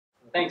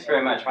Thanks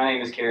very much. My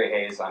name is Kerry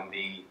Hayes. I'm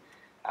the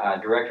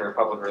Director of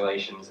Public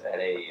Relations at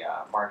a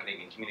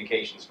marketing and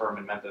communications firm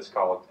in Memphis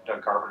called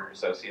Doug Carpenter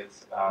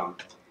Associates.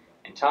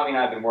 And Tommy and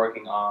I have been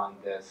working on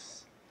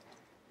this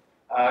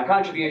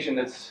contribution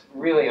that's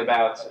really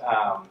about,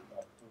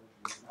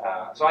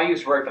 so I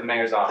used to work for the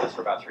mayor's office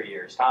for about 3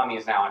 years. Tommy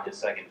is now on his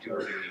second tour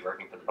of duty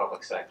working for the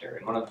public sector.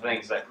 And one of the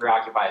things that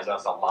preoccupies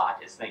us a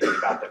lot is thinking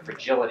about the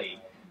fragility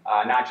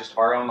not just of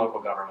our own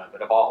local government,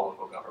 but of all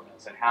local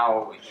governments, and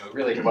how,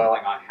 really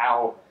dwelling on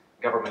how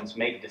governments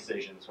make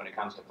decisions when it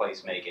comes to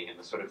placemaking and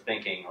the sort of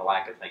thinking or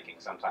lack of thinking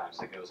sometimes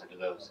that goes into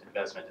those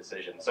investment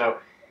decisions. So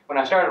when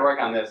I started work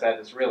on this, I had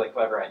this really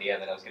clever idea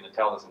that I was going to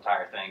tell this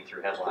entire thing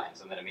through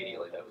headlines, and then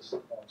immediately that was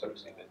sort of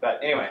stupid. But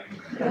anyway,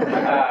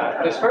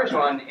 this first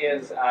one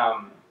is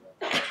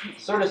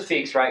sort of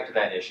speaks right to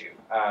that issue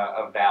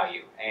of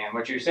value. And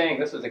what you're saying,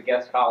 this is a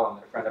guest column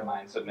that a friend of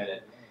mine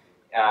submitted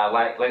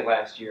late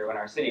last year when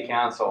our city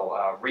council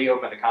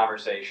reopened a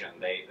conversation.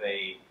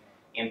 They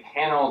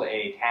impaneled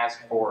a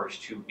task force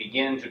to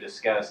begin to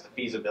discuss the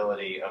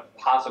feasibility of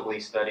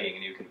possibly studying a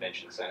new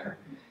convention center.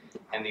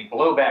 And the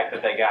blowback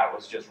that they got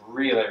was just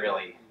really,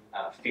 really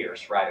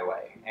fierce right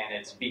away. And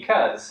it's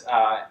because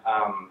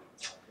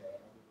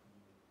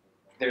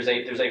there's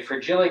a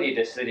fragility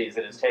to cities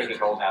that is taking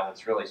hold now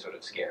that's really sort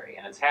of scary.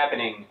 And it's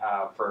happening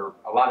for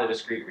a lot of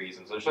discrete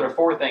reasons. There's sort of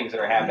four things that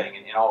are happening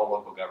in all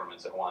local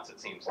governments at once, it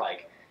seems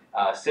like.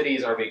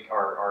 Cities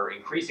are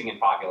increasing in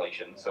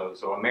population,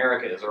 so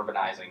America is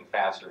urbanizing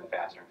faster and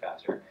faster and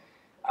faster.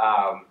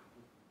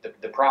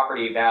 The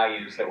property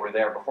values that were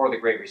there before the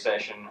Great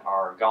Recession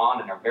are gone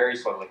and are very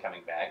slowly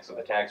coming back, so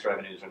the tax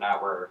revenues are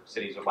not where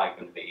cities would like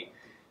them to be.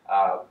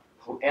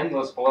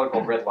 Endless political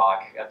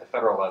gridlock at the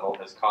federal level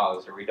has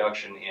caused a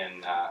reduction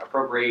in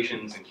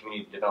appropriations and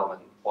community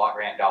development block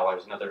grant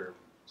dollars and other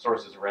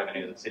sources of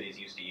revenue that cities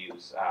used to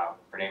use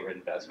for neighborhood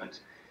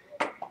investment.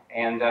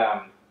 And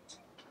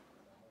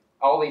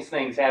all these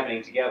things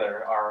happening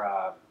together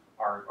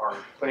are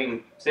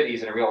putting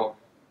cities in a real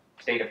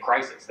state of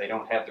crisis. They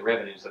don't have the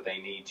revenues that they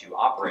need to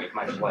operate,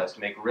 much less to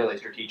make really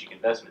strategic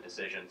investment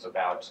decisions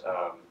about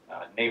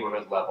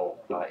neighborhood level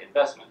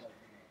investment.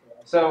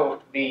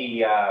 So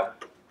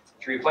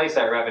to replace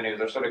that revenue,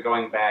 they're sort of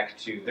going back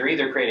to, they're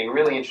either creating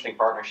really interesting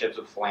partnerships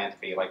with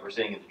philanthropy, like we're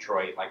seeing in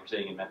Detroit, like we're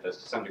seeing in Memphis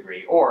to some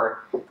degree,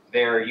 or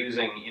they're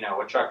using,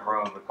 what Chuck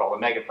Marone would call a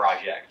mega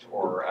project,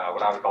 or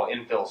what I would call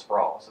infill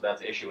sprawl. So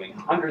that's issuing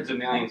hundreds of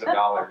millions of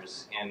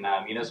dollars in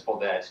municipal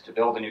debt to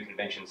build a new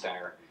convention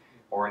center,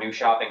 or a new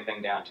shopping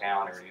thing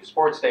downtown, or a new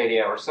sports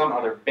stadium, or some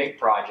other big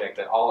project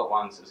that all at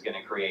once is going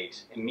to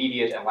create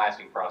immediate and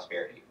lasting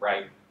prosperity,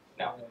 right?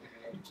 No.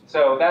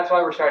 So that's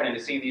why we're starting to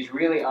see these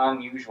really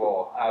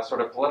unusual sort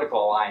of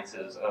political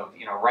alliances of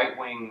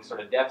right-wing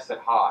sort of deficit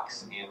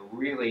hawks and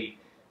really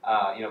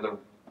the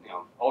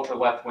ultra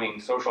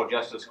left-wing social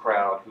justice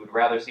crowd who would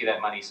rather see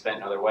that money spent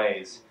in other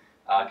ways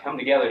come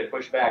together to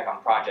push back on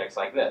projects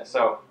like this.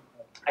 So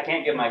I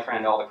can't give my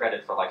friend all the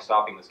credit for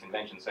stopping this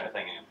convention center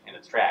thing in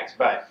its tracks,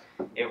 but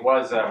it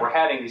was we're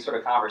having these sort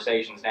of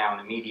conversations now in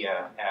the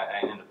media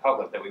and in the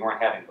public that we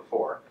weren't having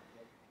before.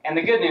 And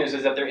the good news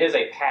is that there is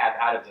a path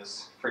out of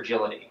this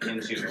fragility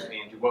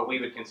into what we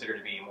would consider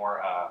to be a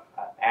more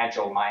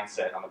agile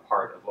mindset on the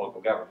part of local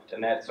government.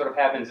 And that sort of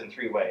happens in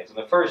three ways. And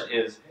the first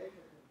is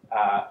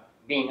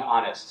being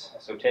honest,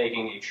 so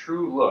taking a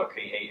true look,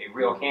 a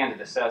real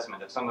candid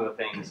assessment of some of the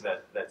things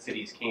that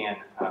cities can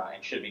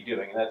and should be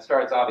doing. And that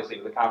starts obviously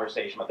with a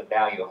conversation about the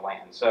value of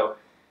land. So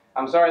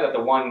I'm sorry that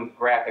the one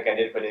graphic I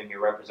did put in here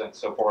represents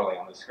so poorly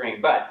on the screen,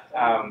 but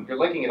you're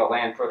looking at a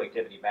land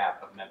productivity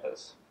map of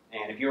Memphis.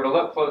 And if you were to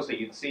look closely,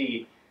 you'd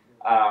see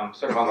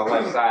sort of on the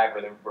left side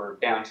where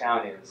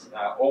downtown is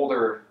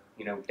older,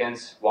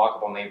 dense,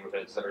 walkable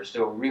neighborhoods that are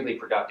still really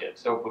productive,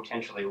 still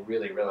potentially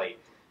really, really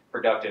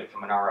productive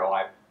from an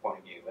ROI point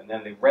of view. And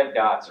then the red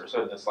dots are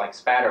sort of this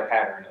spatter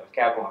pattern of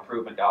capital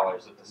improvement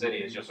dollars that the city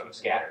is just sort of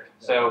scattered.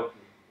 So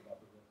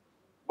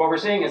what we're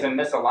seeing is a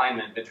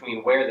misalignment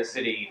between where the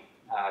city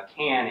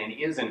can and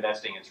is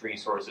investing its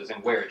resources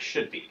and where it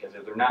should be, because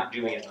if they're not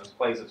doing it in those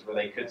places where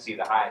they could see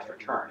the highest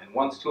return. And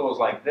once tools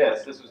like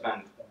this was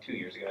done 2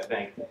 years ago, I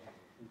think,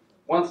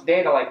 once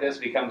data like this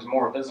becomes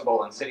more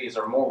visible and cities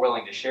are more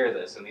willing to share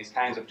this and these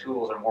kinds of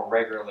tools are more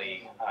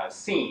regularly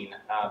seen,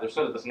 there's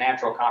sort of this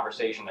natural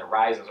conversation that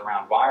rises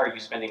around why are you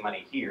spending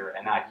money here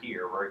and not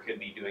here where it could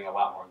be doing a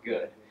lot more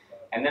good.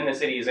 And then the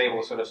city is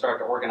able to sort of start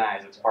to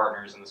organize its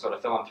partners in the sort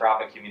of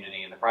philanthropic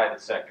community and the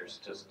private sectors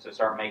to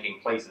start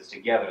making places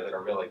together that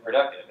are really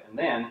productive. And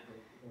then,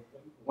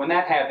 when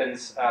that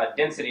happens,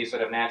 density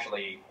sort of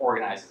naturally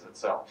organizes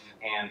itself.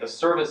 And the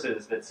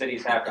services that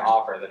cities have to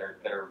offer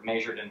that are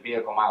measured in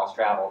vehicle miles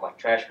traveled, like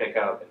trash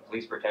pickup and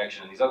police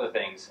protection and these other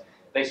things,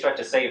 they start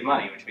to save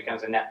money, which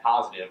becomes a net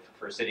positive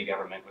for city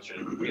government, which is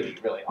a really,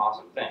 really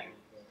awesome thing.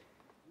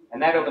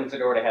 And that opens the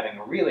door to having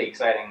a really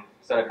exciting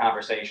set of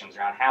conversations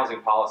around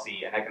housing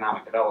policy and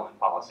economic development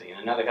policy.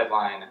 And another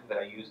headline that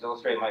I used to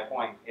illustrate my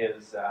point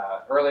is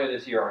earlier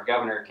this year, our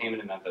governor came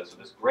into Memphis with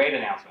this great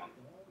announcement.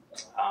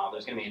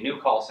 There's going to be a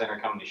new call center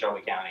coming to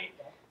Shelby County.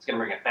 It's going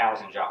to bring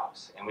 1,000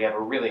 jobs, and we have a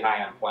really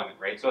high unemployment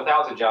rate. So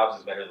 1,000 jobs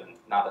is better than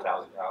not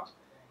 1,000 jobs.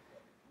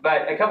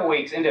 But a couple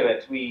weeks into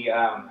it, we,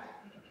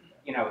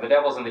 you know, the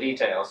devil's in the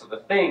details. So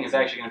the thing is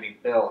actually going to be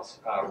built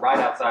right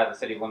outside the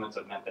city limits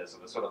of Memphis, so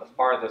the sort of the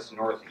farthest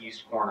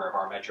northeast corner of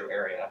our metro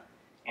area.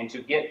 And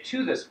to get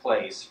to this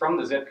place from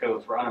the zip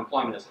codes where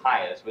unemployment is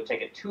highest would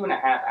take a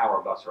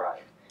 2.5-hour bus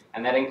ride.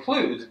 And that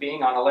includes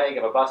being on a leg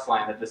of a bus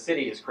line that the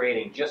city is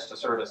creating just to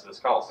service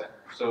this call center.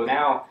 So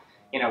now,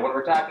 you know, when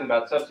we're talking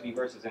about subsidy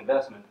versus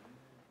investment,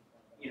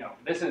 you know,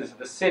 this is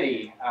the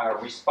city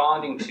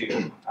responding to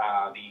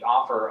the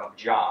offer of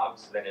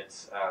jobs that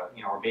it's,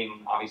 you know, are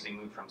being obviously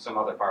moved from some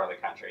other part of the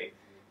country,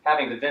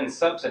 having to then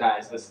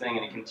subsidize this thing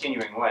in a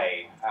continuing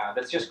way.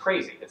 That's just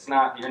crazy. It's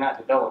not, you're not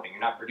developing, you're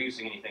not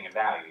producing anything of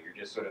value. You're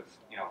just sort of,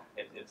 you know,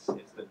 it's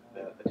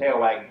the tail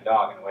wagging the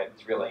dog in a way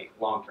that's really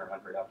long-term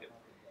unproductive.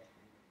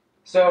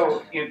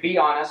 So, you know, be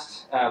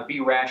honest, be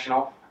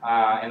rational,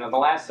 and then the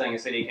last thing a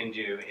city can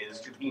do is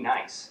to be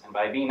nice. And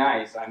by be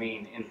nice, I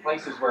mean in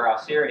places where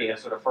austerity has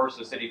sort of forced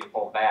the city to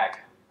pull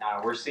back,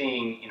 we're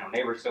seeing, you know,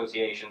 neighbor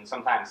associations,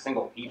 sometimes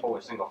single people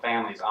or single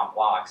families on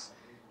blocks,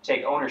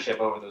 take ownership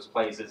over those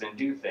places and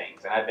do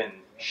things. And I've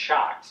been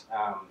shocked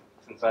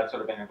since I've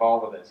sort of been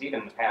involved with this,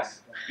 even in the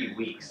past few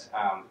weeks.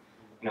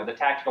 You know, the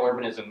tactical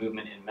urbanism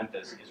movement in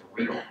Memphis is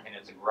real, and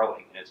it's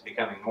growing, and it's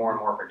becoming more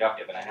and more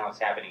productive, and I know it's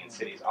happening in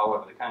cities all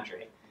over the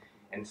country.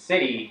 And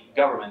city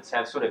governments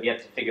have sort of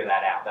yet to figure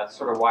that out. That's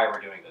sort of why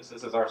we're doing this.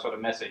 This is our sort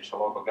of message to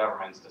local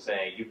governments to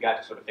say, you've got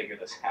to sort of figure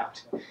this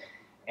out.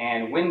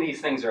 And when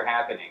these things are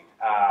happening,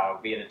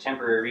 be it a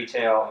temporary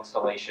retail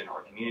installation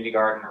or a community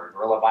garden or a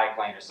guerrilla bike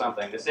lane or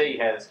something, the city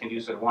can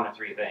do sort of one of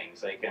three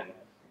things. They can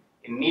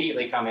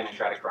immediately come in and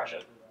try to crush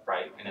it,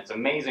 right? And it's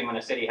amazing when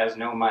a city has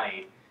no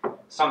money,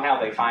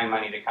 somehow they find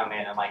money to come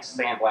in and like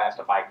sandblast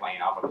a bike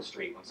lane off of the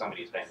street when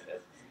somebody's painted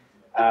it.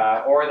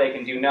 Or they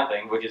can do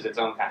nothing, which is its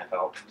own kind of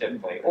help,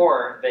 typically.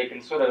 Or they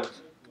can sort of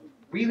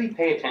really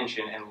pay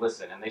attention and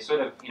listen, and they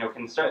sort of, you know,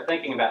 can start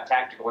thinking about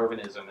tactical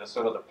urbanism as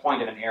sort of the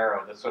point of an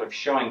arrow that's sort of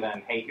showing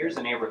them, hey, here's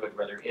a neighborhood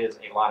where there is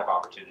a lot of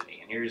opportunity,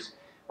 and here's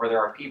where there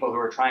are people who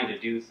are trying to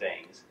do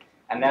things.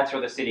 And that's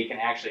where the city can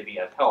actually be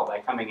of help by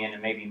coming in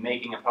and maybe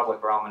making a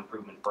public realm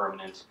improvement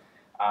permanent,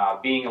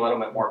 being a little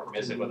bit more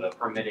permissive with a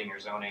permitting or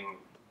zoning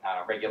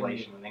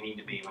regulation when they need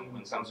to be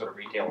when some sort of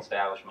retail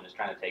establishment is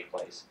trying to take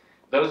place.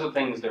 Those are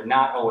things they're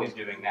not always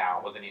doing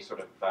now with any sort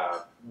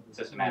of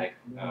systematic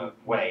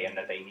way, and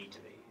that they need to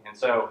be. And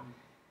so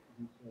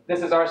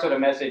this is our sort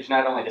of message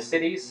not only to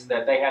cities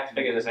that they have to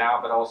figure this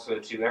out, but also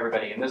to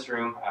everybody in this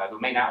room who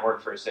may not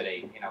work for a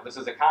city. You know, this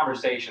is a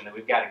conversation that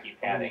we've got to keep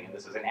having, and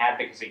this is an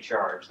advocacy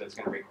charge that's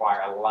going to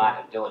require a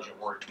lot of diligent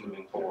work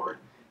moving forward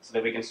so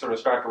that we can sort of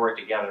start to work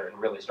together and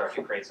really start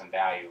to create some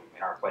value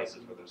in our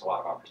places where there's a lot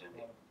of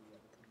opportunity.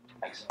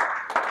 Thanks.